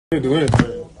Do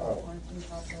anything.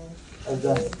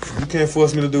 You can't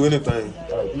force me to do anything.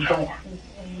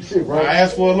 I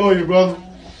asked for a lawyer, brother.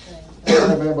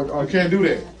 You can't do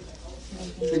that.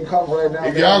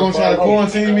 If y'all gonna try to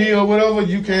quarantine me or whatever,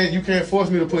 you can't force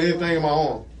me to put anything in my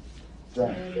arm.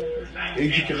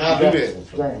 You cannot do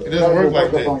that. It doesn't work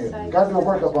like that. Got to do a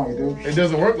workup on you, dude. It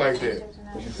doesn't work like that.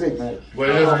 But you're sick, man. But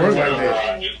it doesn't work like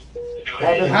that.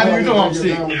 How do you know I'm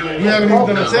sick? You haven't even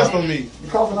done a test on me.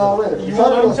 You're coughing already. You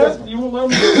won't let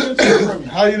me do a test from you.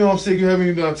 How do you know I'm sick? You haven't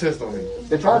even done a test on me.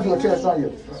 They try to do a test on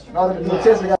you. In order to do a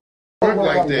test, they got to work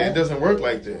like that. It doesn't work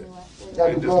like that.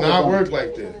 It does not work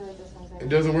like that. It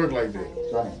doesn't work like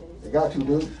that. Right. They got you,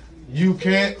 dude. You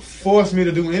can't force me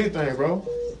to do anything, bro.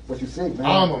 But you're sick, man.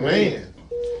 I'm a man.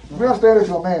 We understand that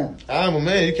you're a man. I'm a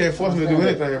man. You can't force me to do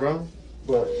anything, bro.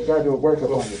 But you got to do a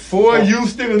workup on you. Before you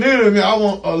stick a needle in me, I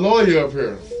want a lawyer up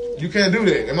here. You can't do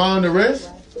that. Am I under arrest?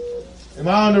 Am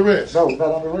I under arrest? No,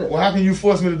 not under arrest. Well, how can you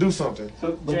force me to do something?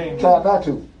 So, James, try not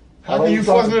to. How can you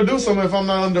force me to do something if I'm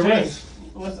not under arrest?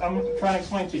 I'm trying to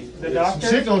explain to you. Some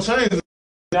shit gonna change.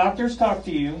 Doctors talk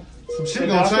to you. Some shit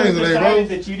gonna change today, bro.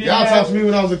 Y'all talked to me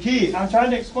when I was a kid. I'm trying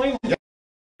to explain.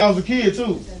 I was a kid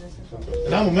too.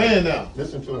 And I'm a man now.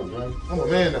 Listen to him, man. I'm a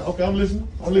man now. Okay, I'm listening.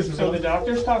 I'm listening. So the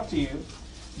doctors talk to you.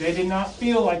 They did not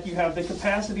feel like you have the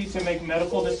capacity to make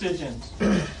medical decisions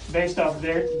based off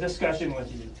their discussion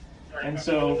with you. And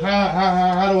so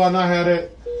how do I not have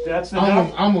that? That's the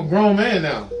I'm a grown man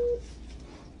now.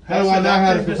 How do I not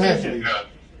have the capacity?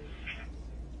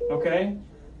 Okay?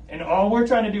 And all we're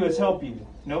trying to do is help you.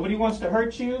 Nobody wants to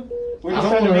hurt you. We're just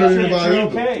trying to hurt make sure that you're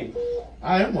anybody okay.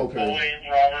 I am okay. William,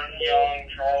 Robert, Young,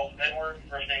 Charles, Edward,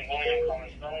 first name William, common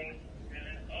spelling.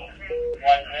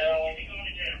 White male,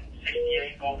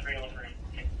 68, gold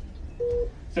 303.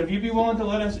 So if you'd be willing to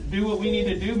let us do what we need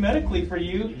to do medically for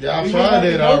you, yeah, I've tried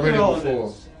that already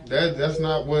before. That's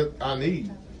not what I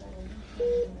need.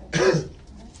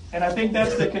 And I think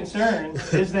that's the concern: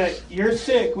 is that you're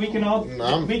sick. We can all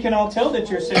tell that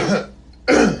you're sick.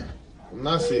 I'm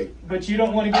not sick. But you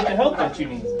don't want to get the help that you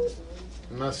need.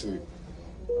 I'm not sick.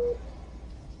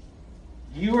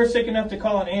 You were sick enough to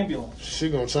call an ambulance.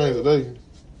 Shit gonna change today.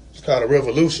 It's called a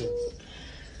revolution.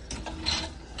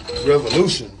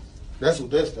 Revolution. That's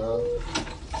what that's called.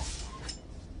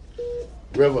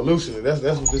 Revolution. That's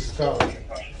what this is called.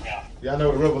 Y'all know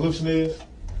what a revolution is?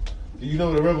 Do you know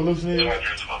what a revolution is?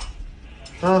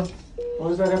 Huh? What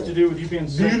does that have to do with you being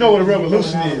sick? Do you know what a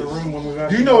revolution is?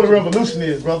 Do you know what a revolution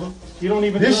is, brother? You don't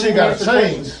even. This shit gotta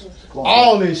change.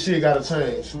 All this shit gotta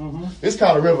change. Mm-hmm. It's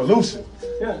called a revolution.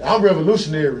 Yeah. I'm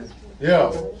revolutionary.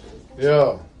 Yeah.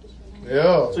 Yeah.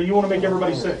 Yeah. So you want to make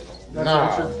everybody sick?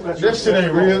 This shit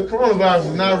ain't real. Coronavirus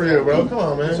is not real, bro. Come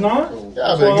on, man. It's not?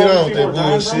 Y'all better get on with that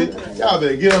bullshit. Y'all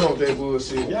better get on with that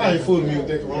bullshit. Y'all ain't fooling me with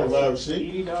that coronavirus shit.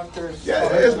 Yeah,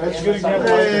 that's a good example.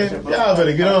 Man, y'all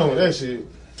better get on with that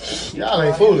shit. Y'all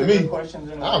ain't fooling me.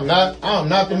 I'm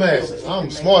not the masses. I'm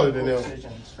smarter than them.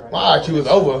 My IQ is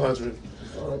over 100.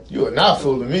 You are not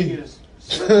fooling me.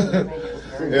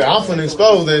 Yeah, I'm finna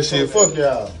expose that shit. Fuck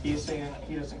y'all. He's saying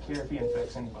he doesn't care if he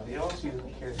infects anybody else. He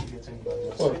doesn't care if he gets anybody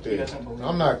else. Fuck He doesn't believe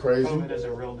I'm not crazy. COVID is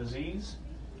a real disease.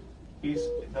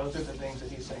 Those are the things that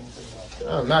he's saying to the doctor.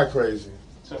 I'm not crazy.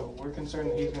 So we're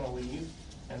concerned that he's going to leave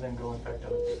and then go infect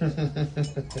other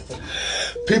people.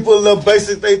 People look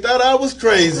basic. They thought I was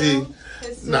crazy.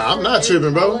 Nah, I'm not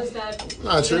tripping, bro. I'm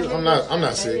not tripping. I'm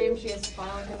not sick.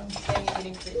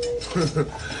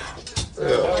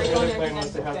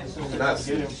 Not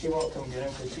sick. She won't come get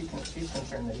him because she's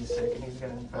concerned that he's sick and he's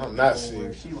going to infect I'm not people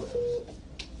where sick. she lives.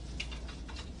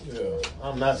 Yeah,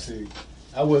 I'm not sick.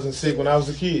 I wasn't sick when I was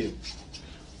a kid.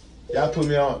 Y'all put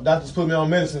me on. Doctors put me on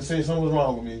medicine. Say something was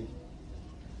wrong with me.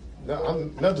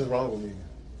 Nothing's wrong with me.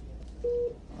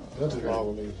 Nothing's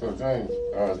wrong with me. So James,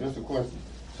 just a question.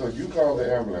 So you called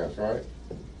the ambulance, right?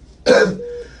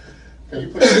 Can you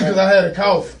put your Because I had a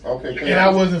cough. Okay. And I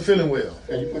wasn't feeling well.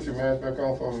 Can you put your mask back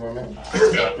on for me, my man?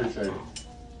 I appreciate it.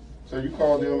 So you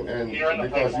called them and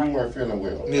because you weren't feeling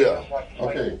well. Yeah.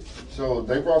 Okay. So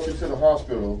they brought you to the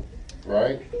hospital,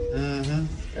 right? Mm-hmm.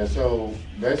 And so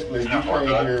basically you came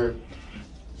here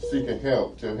seeking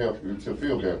help you to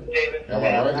feel better. Am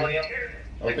I right?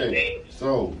 Okay.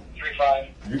 So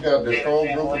you got this whole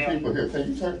group of people here.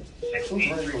 Can you turn?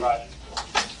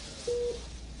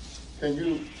 Can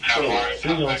you?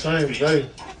 She's gonna change today.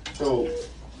 So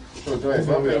James, There's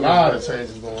gonna be a lot of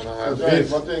changes going on. So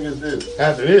James, my thing is this.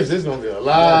 After this, there's gonna be a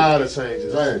lot of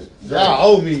changes. James, y'all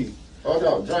owe me. Hold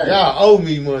on, James. Y'all owe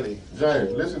me money.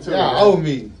 James, listen to me. Y'all owe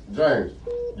me. James,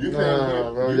 you came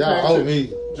here. Bro, y'all owe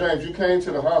me. James, you came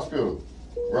to the hospital,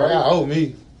 right? Y'all owe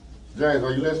me. James,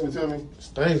 are you listening to me?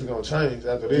 Things are gonna change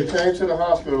after You this. came to the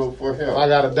hospital for If help. I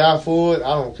gotta die for it,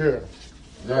 I don't care.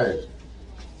 James,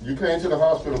 you came to the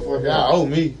hospital for help. Y'all owe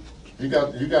me. You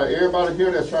got everybody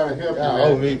here that's trying to help you, Y'all man.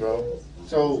 owe me, bro.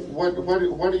 So what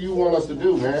do you want us to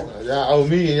do, man? Y'all owe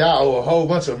me, and y'all owe a whole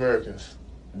bunch of Americans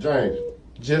James,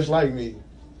 just like me.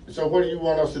 so what do you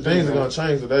want us to do, Things are man? gonna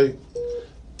change today.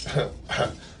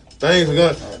 Things are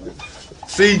gonna.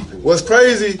 See, what's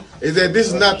crazy is that this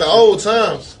is not the old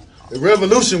times. The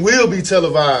revolution will be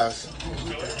televised.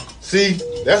 See,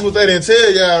 that's what they didn't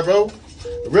tell y'all, bro.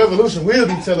 The revolution will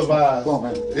be televised. Come on,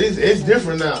 man. It's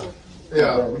different now.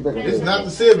 Yeah, it's not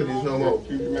the 70s no more.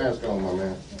 Keep your mask on, my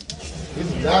man.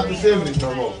 It's not the 70s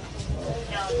no more.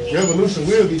 Revolution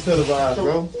will be televised,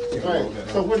 bro.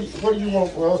 James, so what do you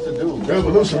want for us to do?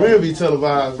 Revolution will be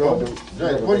televised, bro.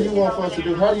 James, what do you want for us to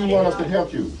do? How do you want us to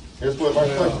help you? That's what my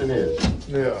question is.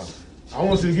 Yeah. I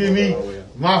want you to give me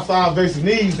my 5 basic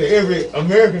needs that every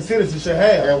American citizen should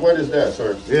have. And what is that,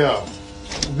 sir? Yeah.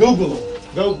 Google them.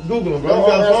 Go Google them, bro. No, You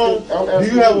got a I'm phone? asking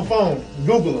Do you have a phone?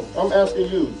 Google them. I'm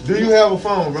asking you. Do you have a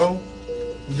phone, bro?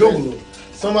 Google them.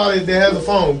 Somebody that has a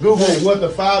phone, Google what the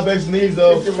 5 basic needs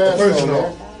of Keep your a mask person on, are.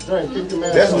 man. James, keep your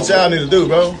mask That's on. what y'all need to do,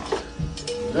 bro.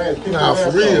 James, keep Nah, your mask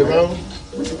for real, on, bro. man.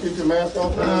 We can keep your mask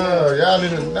on. Y'all need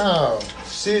to,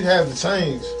 shit has to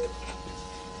change.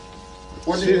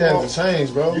 What do Shit you has want? to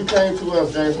change, bro. You came to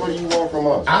us, James. What do you want from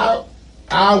us?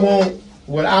 I want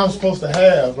what I'm supposed to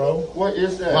have, bro. What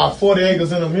is that? My 40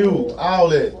 acres and a mule. All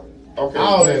that. Okay,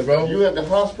 all James, that, bro. You at the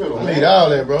hospital, I man. need all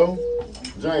that, bro.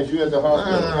 James, you at the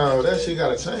hospital. No, that shit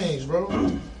gotta change, bro.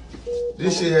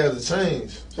 This shit has to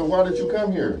change. So why did you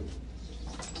come here?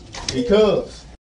 Because